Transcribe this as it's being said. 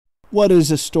What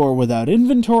is a store without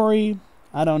inventory?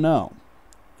 I don't know.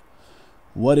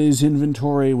 What is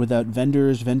inventory without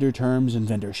vendors, vendor terms, and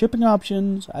vendor shipping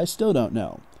options? I still don't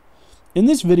know. In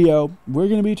this video, we're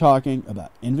going to be talking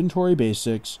about inventory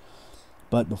basics,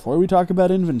 but before we talk about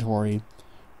inventory,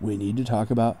 we need to talk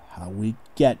about how we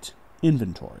get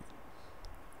inventory.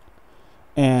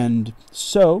 And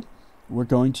so, we're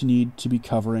going to need to be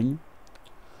covering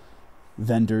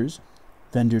vendors,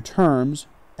 vendor terms,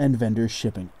 and vendor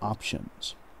shipping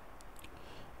options.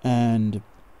 And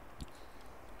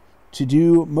to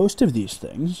do most of these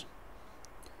things,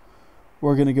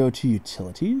 we're going to go to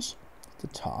Utilities at the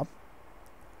top.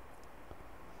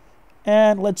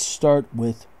 And let's start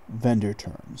with vendor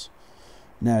terms.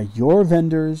 Now, your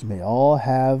vendors may all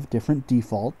have different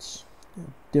defaults,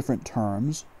 different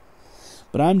terms,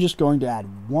 but I'm just going to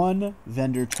add one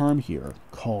vendor term here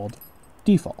called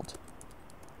default.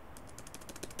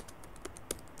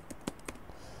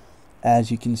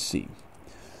 As you can see,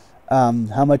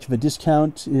 how much of a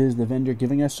discount is the vendor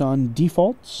giving us on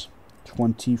defaults?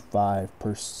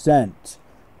 25%.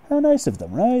 How nice of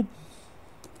them, right?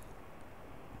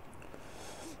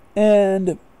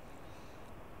 And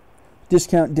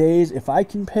discount days, if I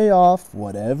can pay off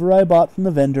whatever I bought from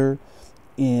the vendor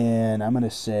in, I'm going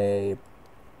to say,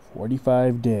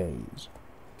 45 days,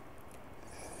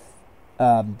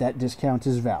 that discount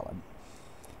is valid.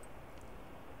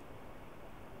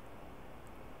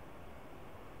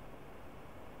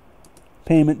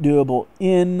 Payment doable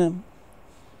in,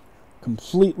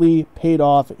 completely paid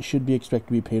off. It should be expected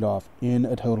to be paid off in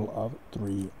a total of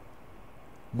 3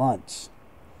 months.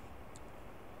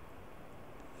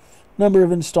 Number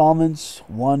of installments,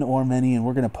 one or many, and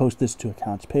we're going to post this to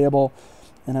accounts payable,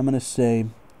 and I'm going to say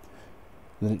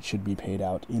that it should be paid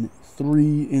out in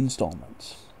 3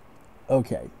 installments.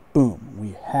 Okay, boom,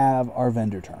 we have our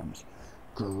vendor terms.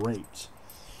 Great.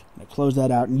 I'm going to close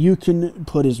that out, and you can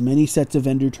put as many sets of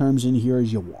vendor terms in here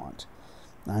as you want.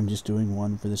 I'm just doing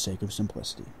one for the sake of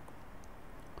simplicity.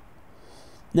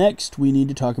 Next, we need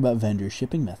to talk about vendor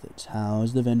shipping methods. How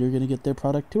is the vendor going to get their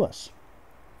product to us?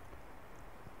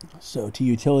 So to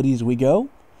utilities we go,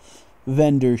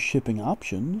 vendor shipping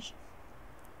options,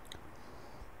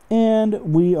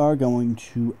 and we are going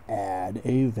to add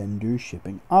a vendor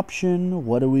shipping option.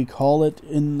 What do we call it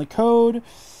in the code?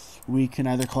 We can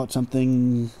either call it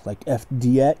something like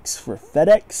FDX for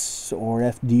FedEx, or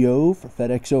FDO for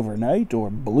FedEx Overnight, or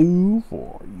Blue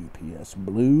for UPS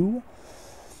Blue.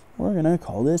 We're going to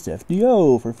call this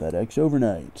FDO for FedEx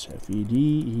Overnight.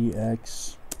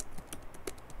 FEDEX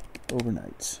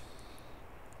Overnight.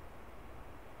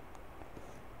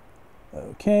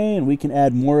 Okay, and we can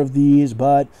add more of these,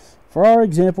 but for our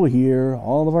example here,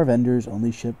 all of our vendors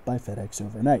only ship by FedEx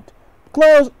Overnight.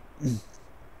 Close!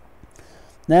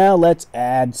 Now let's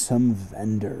add some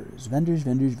vendors.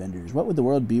 Vendors. What would the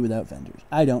world be without vendors?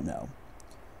 I don't know.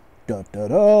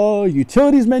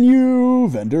 Utilities menu,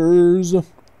 vendors.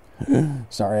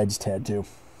 Sorry, I just had to.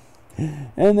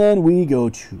 And then we go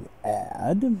to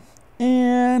add.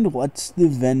 And what's the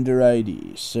vendor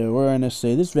ID? So we're going to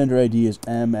say this vendor ID is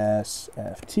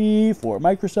MSFT for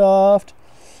Microsoft.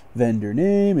 Vendor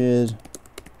name is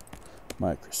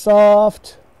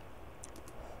Microsoft.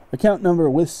 Account number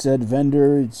with said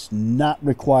vendor, it's not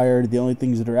required. The only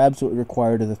things that are absolutely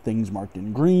required are the things marked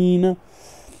in green.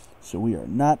 So we are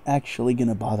not actually going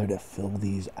to bother to fill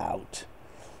these out.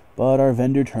 But our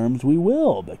vendor terms we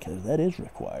will, because that is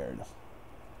required.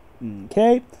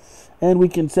 Okay, and we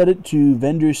can set it to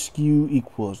vendor SKU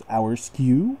equals our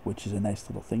SKU, which is a nice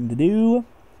little thing to do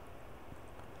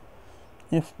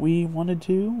if we wanted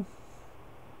to.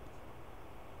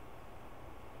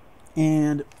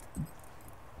 And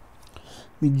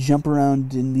we jump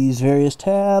around in these various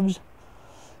tabs,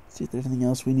 see if there's anything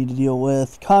else we need to deal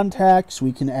with. Contacts,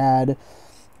 we can add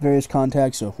various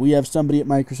contacts. So if we have somebody at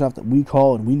Microsoft that we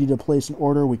call and we need to place an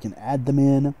order, we can add them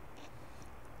in.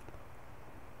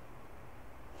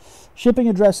 Shipping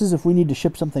addresses, if we need to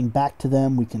ship something back to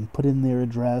them, we can put in their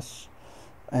address,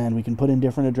 and we can put in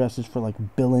different addresses for like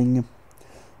billing,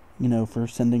 for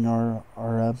sending our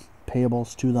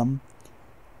payables to them.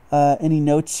 Any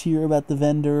notes here about the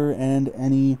vendor and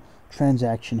any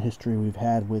transaction history we've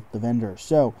had with the vendor.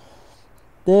 So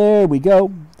there we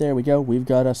go. We've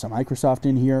got some Microsoft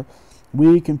in here.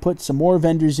 We can put some more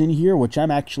vendors in here, which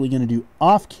I'm actually going to do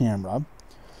off camera,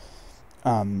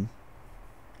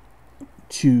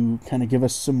 to kind of give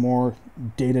us some more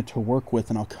data to work with,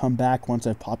 and I'll come back once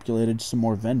I've populated some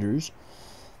more vendors,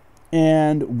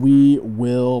 and we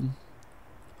will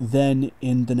then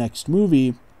in the next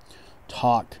movie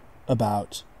talk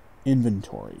about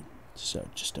inventory. So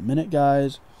just a minute,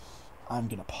 guys. I'm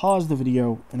going to pause the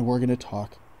video and we're going to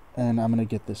talk, and I'm going to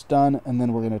get this done, and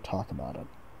then we're going to talk about it.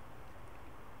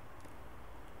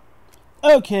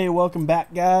 Okay, welcome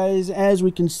back, guys. As we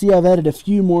can see, I've added a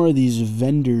few more of these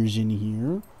vendors in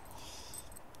here.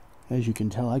 As you can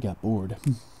tell, I got bored.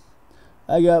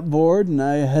 I got bored, and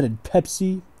I added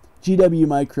Pepsi, GW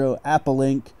Micro, Apple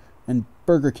Inc., and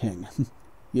Burger King.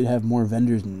 You'd have more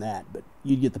vendors than that, but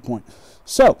you'd get the point.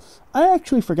 So, I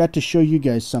actually forgot to show you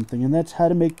guys something, and that's how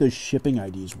to make those shipping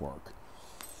IDs work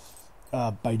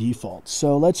by default.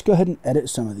 So let's go ahead and edit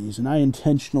some of these, and I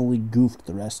intentionally goofed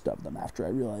the rest of them after I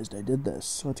realized I did this.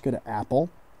 So let's go to Apple,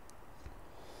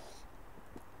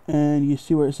 and you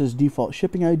see where it says default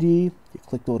shipping ID. You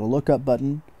click the little lookup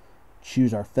button,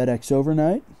 choose our FedEx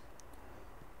overnight,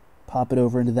 pop it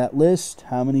over into that list.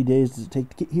 How many days does it take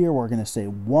to get here? We're going to say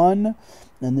 1,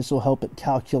 and this will help it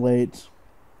calculate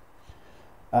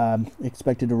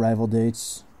expected arrival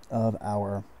dates of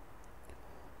our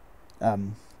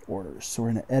orders. So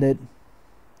we're going to edit.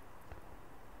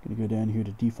 Going to go down here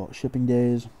to default shipping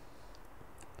days,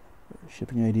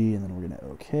 shipping ID, and then we're going to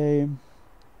OK.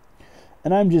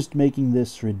 And I'm just making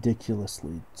this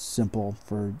ridiculously simple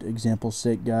for example's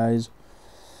sake, guys.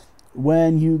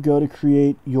 When you go to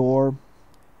create your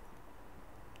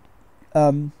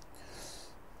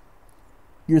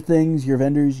things, your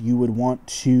vendors, you would want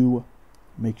to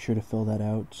make sure to fill that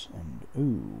out. And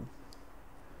ooh,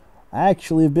 I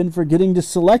actually have been forgetting to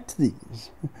select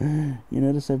these. You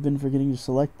notice I've been forgetting to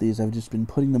select these. I've just been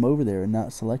putting them over there and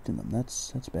not selecting them.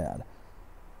 That's bad.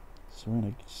 So we're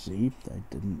going to see, I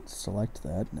didn't select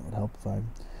that, and it would help if I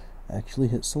actually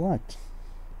hit select.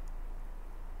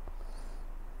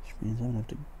 Which means I'm going to have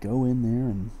to go in there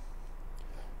and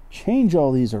change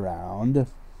all these around.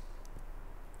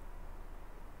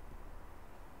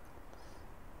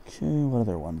 Okay, what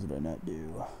other ones did I not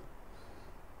do?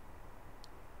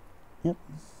 Yep.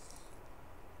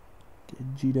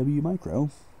 Did GW Micro.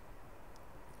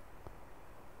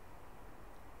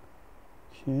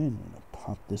 Okay, I'm going to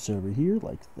pop this over here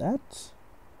like that.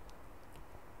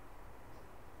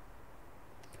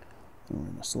 And we're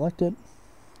going to select it.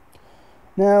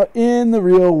 Now, in the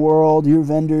real world, your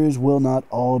vendors will not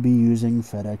all be using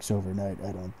FedEx overnight,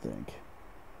 I don't think.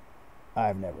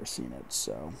 I've never seen it,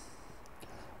 so.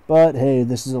 But, hey,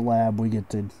 this is a lab. We get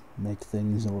to make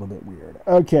things a little bit weird.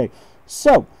 Okay,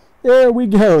 so, there we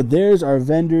go. There's our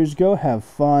vendors. Go have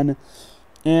fun.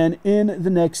 And in the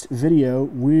next video,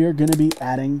 we're going to be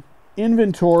adding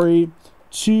inventory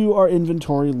to our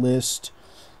inventory list,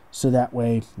 so that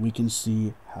way we can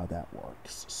see how that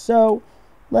works. So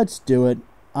let's do it.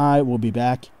 I will be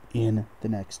back in the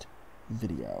next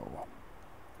video.